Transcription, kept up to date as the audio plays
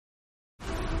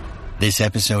This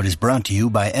episode is brought to you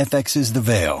by FX's The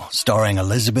Veil, starring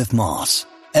Elizabeth Moss.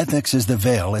 FX's The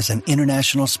Veil is an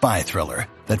international spy thriller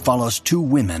that follows two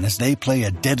women as they play a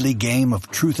deadly game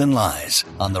of truth and lies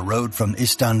on the road from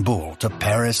Istanbul to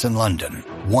Paris and London.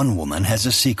 One woman has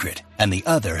a secret, and the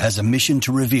other has a mission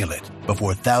to reveal it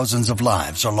before thousands of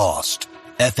lives are lost.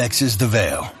 FX's The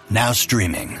Veil, now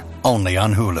streaming, only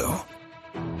on Hulu.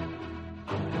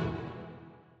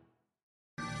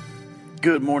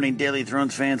 Good morning, Daily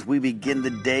Thrones fans. We begin the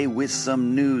day with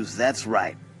some news. That's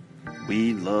right.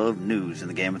 We love news in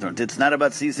the Game of Thrones. It's not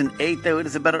about Season 8, though. It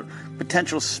is about a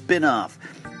potential spin-off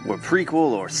or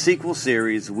prequel or sequel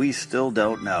series. We still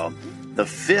don't know. The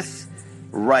fifth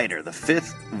writer, the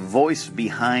fifth voice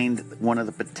behind one of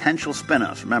the potential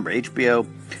spin-offs. Remember, HBO,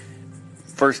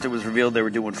 first it was revealed they were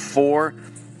doing 4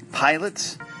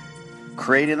 pilots,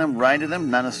 creating them, writing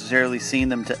them, not necessarily seeing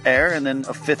them to air, and then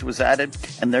a 5th was added,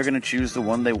 and they're going to choose the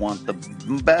one they want the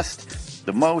best,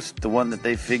 the most, the one that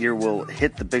they figure will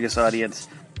hit the biggest audience,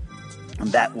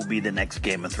 and that will be the next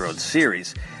Game of Thrones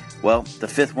series. Well, the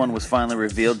 5th one was finally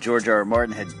revealed. George R. R.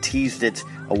 Martin had teased it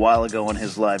a while ago in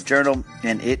his live journal,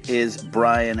 and it is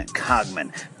Bryan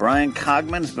Cogman. Bryan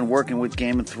Cogman has been working with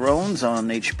Game of Thrones on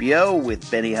HBO with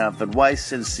Benioff and Weiss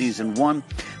since Season 1,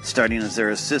 starting as their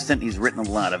assistant. He's written a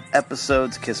lot of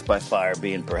episodes, Kiss by Fire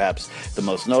being perhaps the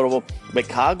most notable. But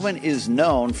Cogman is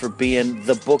known for being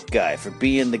the book guy, for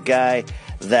being the guy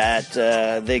that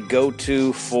they go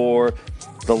to for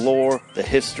the lore, the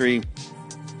history.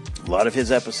 A lot of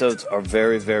his episodes are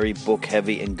very, very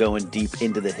book-heavy and going deep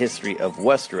into the history of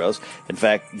Westeros. In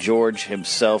fact, George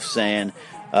himself saying,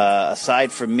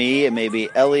 aside from me and maybe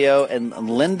Elio and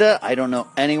Linda, I don't know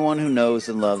anyone who knows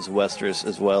and loves Westeros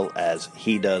as well as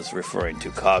he does, referring to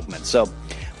Cogman. So,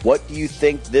 what do you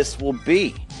think this will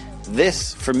be?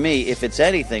 This, for me, if it's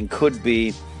anything, could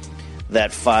be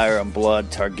that Fire and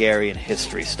Blood Targaryen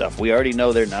history stuff. We already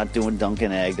know they're not doing Dunk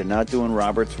and Egg. They're not doing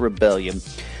Robert's Rebellion.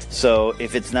 So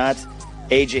if it's not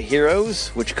Age of Heroes,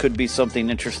 which could be something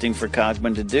interesting for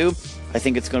Cogman to do, I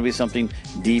think it's going to be something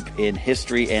deep in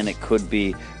history, and it could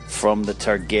be from the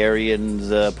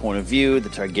Targaryens' point of view, the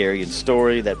Targaryen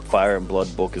story. That Fire and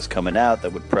Blood book is coming out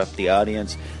that would prep the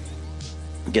audience,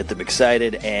 get them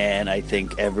excited, and I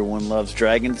think everyone loves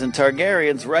dragons and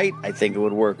Targaryens, right? I think it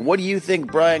would work. What do you think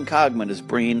Bryan Cogman is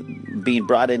being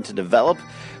brought in to develop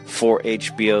for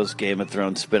HBO's Game of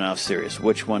Thrones spin-off series?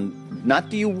 Which one, not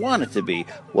do you want it to be,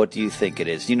 what do you think it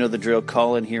is? You know the drill.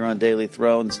 Call in here on Daily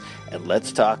Thrones, and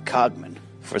let's talk Cogman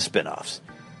for spin-offs.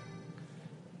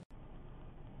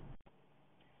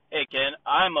 Hey, Ken,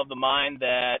 I'm of the mind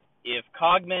that if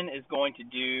Cogman is going to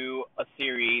do a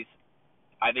series,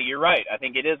 I think you're right. I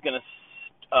think it is going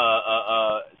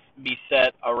to be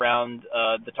set around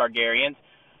the Targaryens.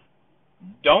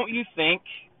 Don't you think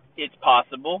it's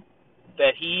possible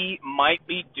that he might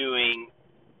be doing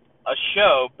a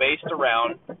show based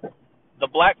around the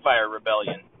Blackfyre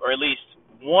Rebellion, or at least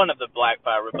one of the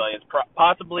Blackfyre Rebellions,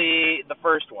 possibly the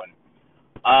first one?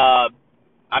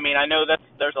 I mean, I know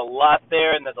there's a lot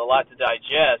there and there's a lot to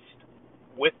digest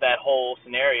with that whole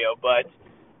scenario, but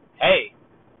hey,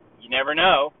 you never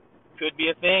know. Could be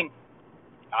a thing.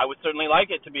 I would certainly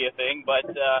like it to be a thing,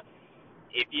 but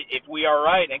if we are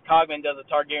right and Cogman does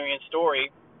a Targaryen story,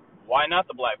 why not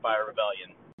the Blackfyre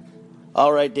Rebellion?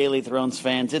 All right, Daily Thrones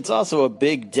fans, it's also a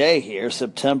big day here,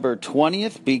 September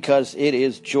 20th, because it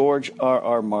is George R.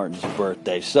 R. Martin's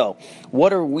birthday. So,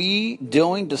 what are we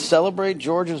doing to celebrate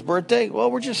George's birthday?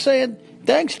 Well, we're just saying,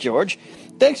 thanks, George.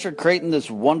 Thanks for creating this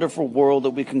wonderful world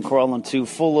that we can crawl into,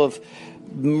 full of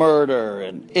murder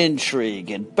and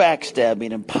intrigue and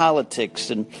backstabbing and politics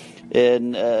and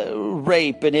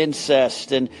rape and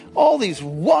incest and all these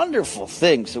wonderful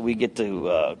things that we get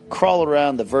to crawl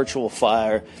around the virtual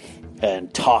fire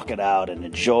and talk it out and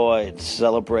enjoy and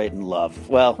celebrate and love.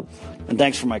 Well, and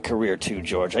thanks for my career too,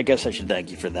 George. I guess I should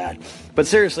thank you for that. But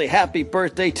seriously, happy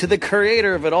birthday to the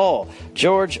creator of it all,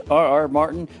 George R. R.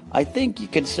 Martin. I think you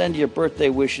can send your birthday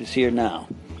wishes here now.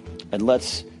 And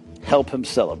let's help him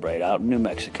celebrate out in New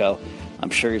Mexico. I'm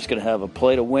sure he's going to have a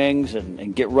plate of wings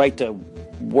and get right to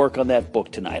work on that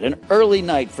book tonight. An early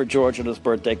night for George on his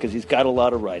birthday because he's got a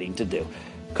lot of writing to do.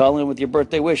 Call in with your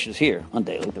birthday wishes here on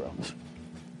Daily Thrones.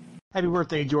 Happy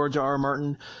birthday, George R. R.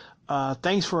 Martin.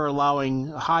 Thanks for allowing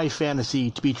high fantasy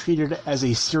to be treated as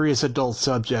a serious adult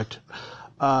subject.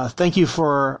 Thank you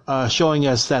for showing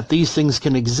us that these things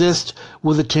can exist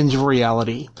with a tinge of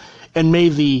reality. And may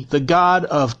the god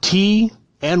of tea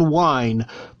and wine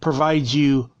provide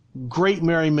you great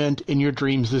merriment in your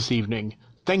dreams this evening.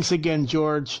 Thanks again,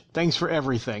 George. Thanks for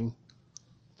everything.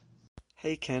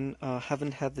 Hey Ken,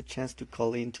 haven't had the chance to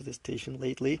call into the station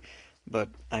lately, but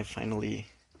I finally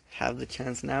have the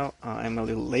chance now. I'm a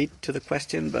little late to the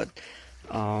question, but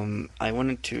I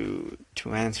wanted to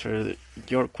answer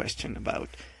your question about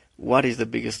what is the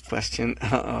biggest question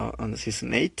on the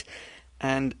season 8,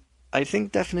 and I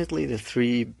think definitely the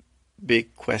three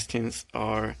big questions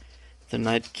are the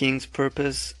Night King's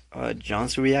purpose,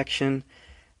 Jon's reaction,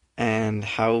 and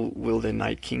how will the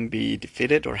Night King be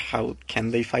defeated, or how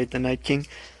can they fight the Night King?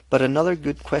 But another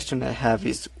good question I have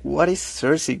is, what is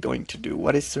Cersei going to do?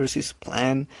 What is Cersei's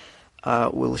plan?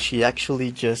 Will she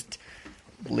actually just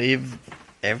leave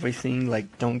everything,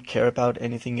 like don't care about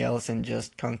anything else and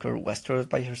just conquer Westeros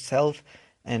by herself?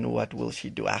 And what will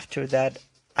she do after that?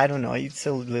 I don't know, it's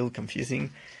a little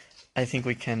confusing. I think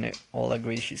we can all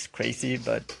agree she's crazy,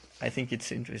 but I think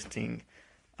it's interesting.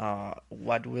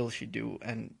 What will she do,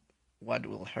 and what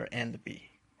will her end be,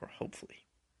 or hopefully.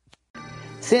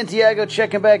 Santiago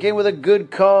checking back in with a good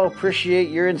call.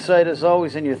 Appreciate your insight as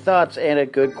always and your thoughts, and a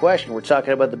good question. We're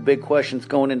talking about the big questions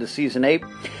going into Season 8.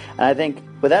 And I think,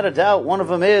 without a doubt, one of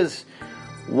them is,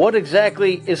 what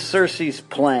exactly is Cersei's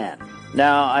plan?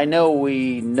 Now, I know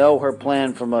we know her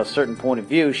plan from a certain point of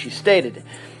view. She stated,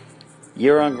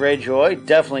 Euron Greyjoy,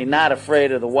 definitely not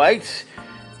afraid of the Whites,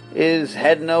 is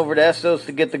heading over to Essos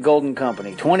to get the Golden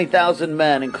Company. 20,000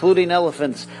 men, including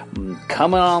elephants,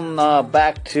 coming on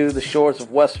back to the shores of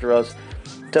Westeros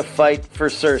to fight for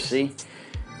Cersei,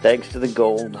 thanks to the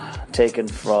gold taken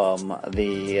from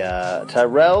the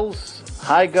Tyrells,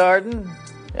 Highgarden,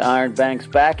 the Iron Bank's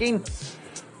backing.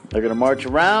 They're going to march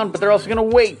around, but they're also going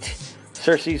to wait.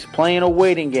 Cersei's playing a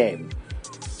waiting game.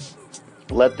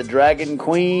 Let the Dragon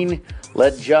Queen,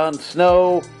 let Jon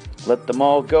Snow, let them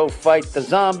all go fight the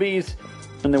zombies,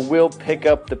 and then we'll pick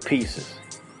up the pieces.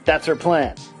 That's her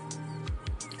plan.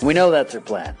 We know that's her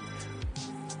plan.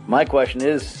 My question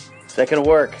is that going to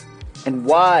work? And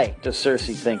why does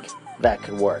Cersei think that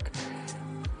could work?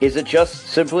 Is it just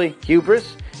simply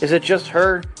hubris? Is it just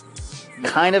her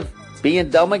kind of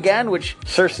being dumb again, which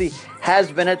Cersei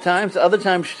has been at times? Other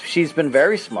times she's been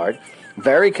very smart,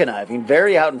 very conniving,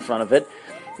 very out in front of it,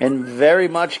 and very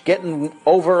much getting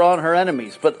over on her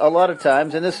enemies. But a lot of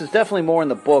times, and this is definitely more in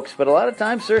the books, but a lot of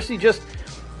times Cersei just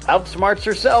outsmarts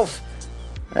herself.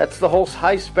 That's the whole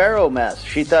High Sparrow mess.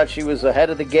 She thought she was ahead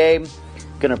of the game,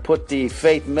 going to put the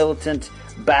Faith Militant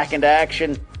back into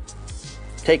action,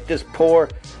 take this poor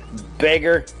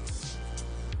beggar,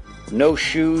 no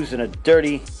shoes and a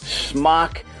dirty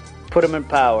smock, put him in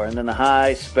power. And then the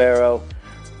High Sparrow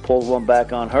pulled one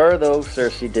back on her, though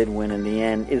Cersei did win in the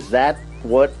end. Is that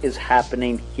what is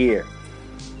happening here?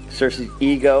 Cersei's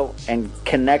ego and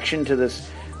connection to this,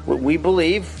 what we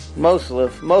believe,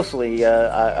 mostly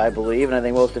I believe, and I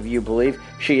think most of you believe,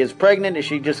 she is pregnant. Is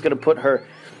she just going to put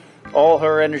all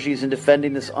her energies in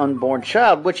defending this unborn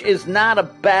child, which is not a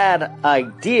bad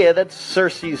idea? That's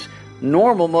Cersei's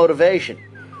normal motivation.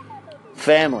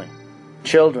 Family,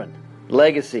 children,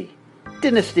 legacy,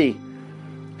 dynasty.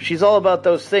 She's all about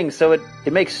those things, so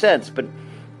it makes sense. But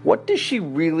what does she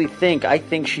really think? I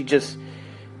think she just,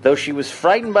 though she was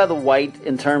frightened by the White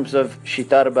in terms of she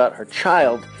thought about her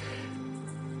child,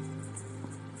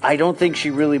 I don't think she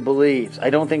really believes.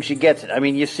 I don't think she gets it. I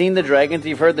mean, you've seen the dragons,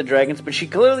 you've heard the dragons, but she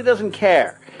clearly doesn't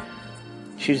care.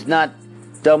 She's not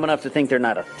dumb enough to think they're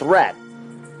not a threat.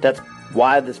 That's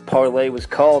why this parlay was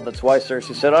called. That's why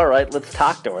Cersei said, all right, let's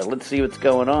talk to her. Let's see what's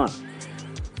going on.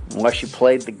 Why she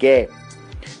played the game.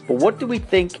 But what do we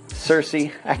think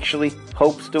Cersei actually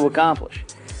hopes to accomplish?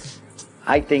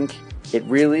 I think it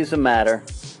really is a matter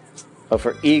of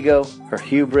her ego, her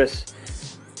hubris,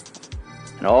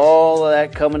 and all of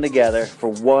that coming together for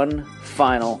one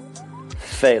final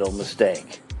fatal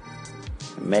mistake.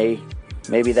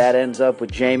 Maybe that ends up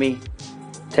with Jaime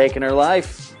taking her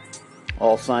life.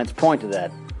 All signs point to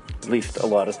that. At least a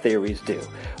lot of theories do.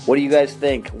 What do you guys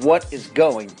think? What is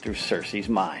going through Cersei's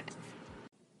mind?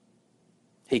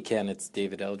 Hey Ken, it's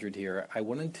David Eldred here. I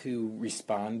wanted to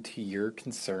respond to your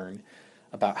concern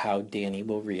about how Dany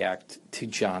will react to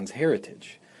Jon's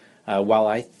heritage. While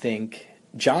I think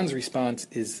Jon's response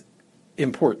is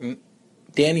important,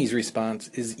 Dany's response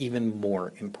is even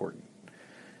more important.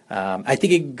 I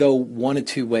think it could go one of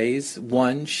two ways.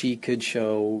 One, she could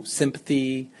show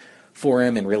sympathy for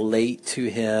him and relate to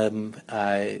him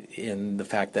in the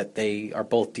fact that they are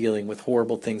both dealing with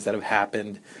horrible things that have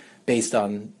happened based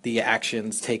on the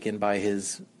actions taken by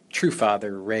his true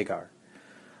father, Rhaegar.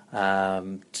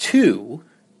 Two,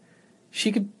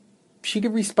 she could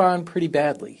respond pretty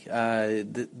badly.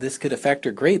 This could affect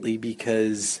her greatly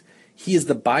because he is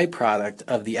the byproduct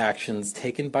of the actions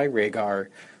taken by Rhaegar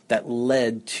that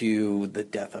led to the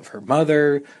death of her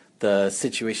mother, the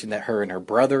situation that her and her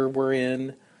brother were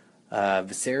in.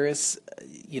 Viserys,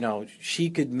 she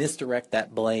could misdirect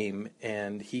that blame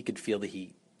and he could feel the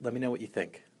heat. Let me know what you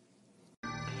think.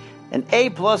 An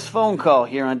A-plus phone call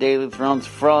here on Daily Thrones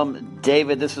from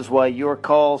David. This is why your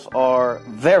calls are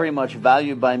very much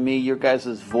valued by me. Your guys'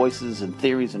 voices and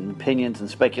theories and opinions and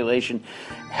speculation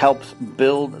helps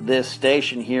build this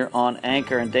station here on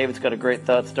Anchor. And David's got a great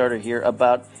thought starter here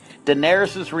about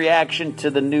Daenerys' reaction to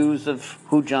the news of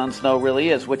who Jon Snow really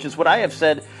is, which is what I have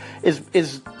said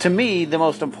is to me the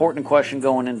most important question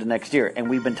going into next year.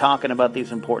 And we've been talking about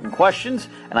these important questions,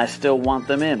 and I still want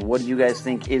them in. What do you guys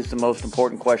think is the most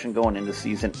important question going into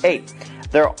Season 8?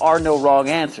 There are no wrong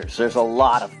answers. There's a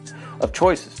lot of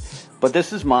choices. But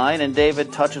this is mine, and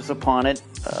David touches upon it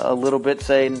a little bit,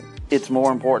 saying it's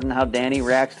more important how Dany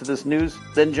reacts to this news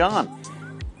than Jon.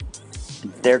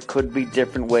 There could be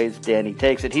different ways Dany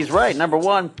takes it. He's right. Number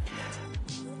one,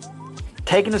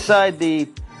 taking aside the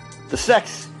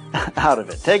sex out of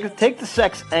it. Take the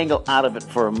sex angle out of it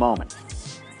for a moment.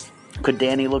 Could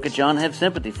Dany look at Jon and have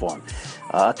sympathy for him?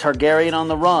 A Targaryen on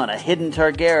the run, a hidden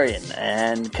Targaryen,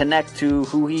 and connect to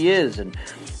who he is and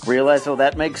realize, oh,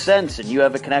 that makes sense, and you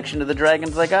have a connection to the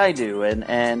dragons like I do,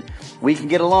 and we can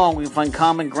get along, we can find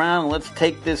common ground, and let's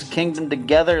take this kingdom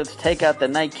together, let's take out the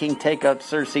Night King, take out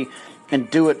Cersei, and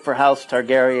do it for House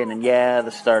Targaryen, and yeah,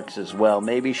 the Starks as well.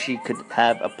 Maybe she could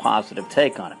have a positive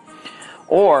take on it.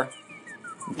 Or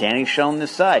Dany's shown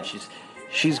this side.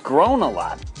 She's grown a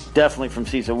lot, definitely from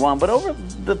Season 1, but over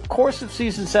the course of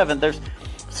Season 7, there's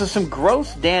some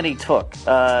growth Dany took.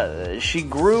 She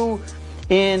grew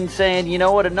in saying, you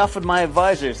know what, enough with my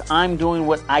advisors. I'm doing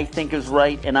what I think is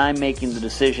right, and I'm making the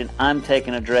decision. I'm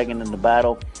taking a dragon into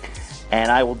battle,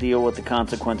 and I will deal with the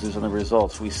consequences and the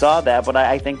results. We saw that, but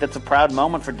I think that's a proud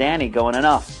moment for Dany, going,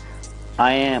 enough.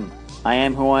 I am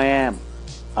who I am.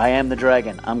 I am the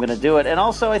dragon. I'm going to do it. And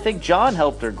also, I think Jon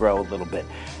helped her grow a little bit.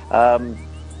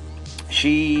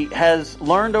 She has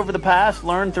learned over the past,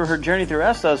 learned through her journey through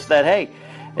Essos, that, hey,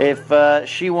 if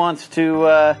she wants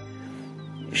to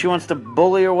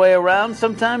bully her way around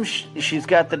sometimes, she's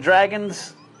got the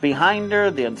dragons behind her,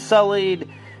 the Unsullied.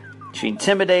 She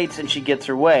intimidates and she gets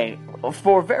her way.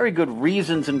 For very good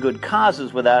reasons and good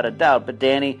causes, without a doubt. But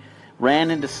Dany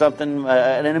ran into something,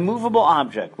 an immovable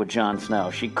object with Jon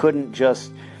Snow. She couldn't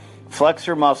just flex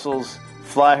her muscles,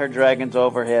 fly her dragons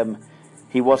over him.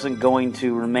 He wasn't going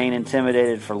to remain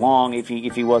intimidated for long if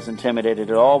he was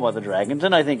intimidated at all by the dragons,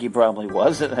 and I think he probably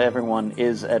was. Everyone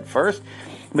is at first.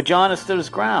 But Jon has stood his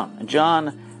ground, and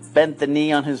Jon bent the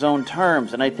knee on his own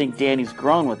terms, and I think Dany's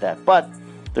grown with that. But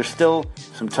there's still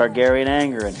some Targaryen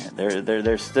anger in her.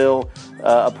 There's still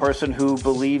a person who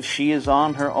believes she is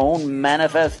on her own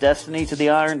manifest destiny to the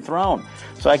Iron Throne.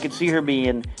 So I could see her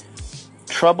being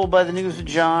troubled by the news of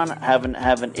Jon, have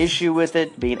an issue with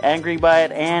it, being angry by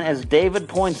it, and as David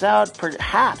points out,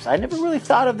 perhaps, I never really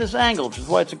thought of this angle, which is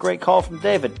why it's a great call from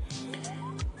David,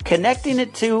 connecting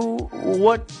it to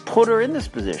what put her in this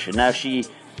position. Now, she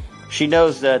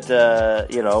knows that,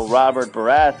 Robert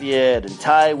Baratheon and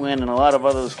Tywin and a lot of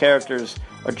other characters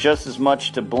are just as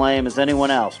much to blame as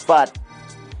anyone else. But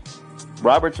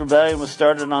Robert's rebellion was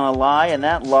started on a lie, and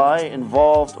that lie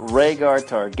involved Rhaegar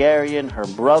Targaryen, her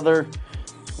brother,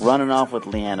 running off with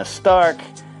Lyanna Stark,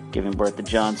 giving birth to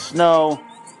Jon Snow.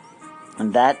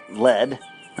 And that led,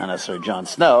 not necessarily Jon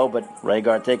Snow, but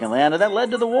Rhaegar taking Lyanna, that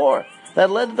led to the war. That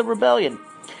led to the rebellion.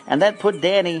 And that put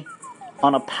Dany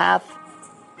on a path,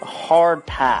 a hard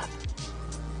path.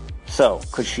 So,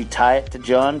 could she tie it to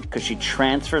Jon? Could she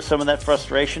transfer some of that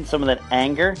frustration, some of that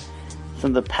anger,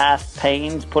 some of the past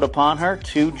pains put upon her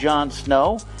to Jon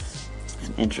Snow? It's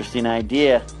an interesting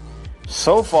idea.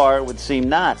 So far, it would seem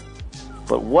not.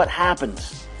 But what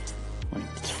happens when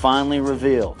it's finally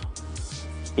revealed?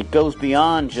 It goes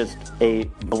beyond just a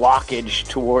blockage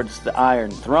towards the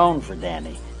Iron Throne for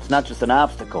Dany. It's not just an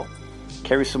obstacle. It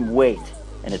carries some weight,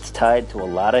 and it's tied to a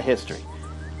lot of history.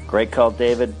 Great call,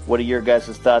 David. What are your guys'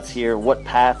 thoughts here? What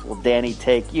path will Dany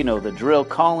take? You know the drill.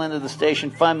 Call into the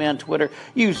station. Find me on Twitter.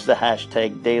 Use the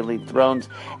hashtag Daily Thrones.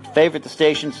 Favorite the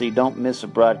station so you don't miss a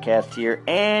broadcast here.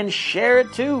 And share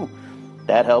it too.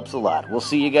 That helps a lot. We'll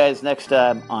see you guys next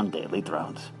time on Daily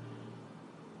Thrones.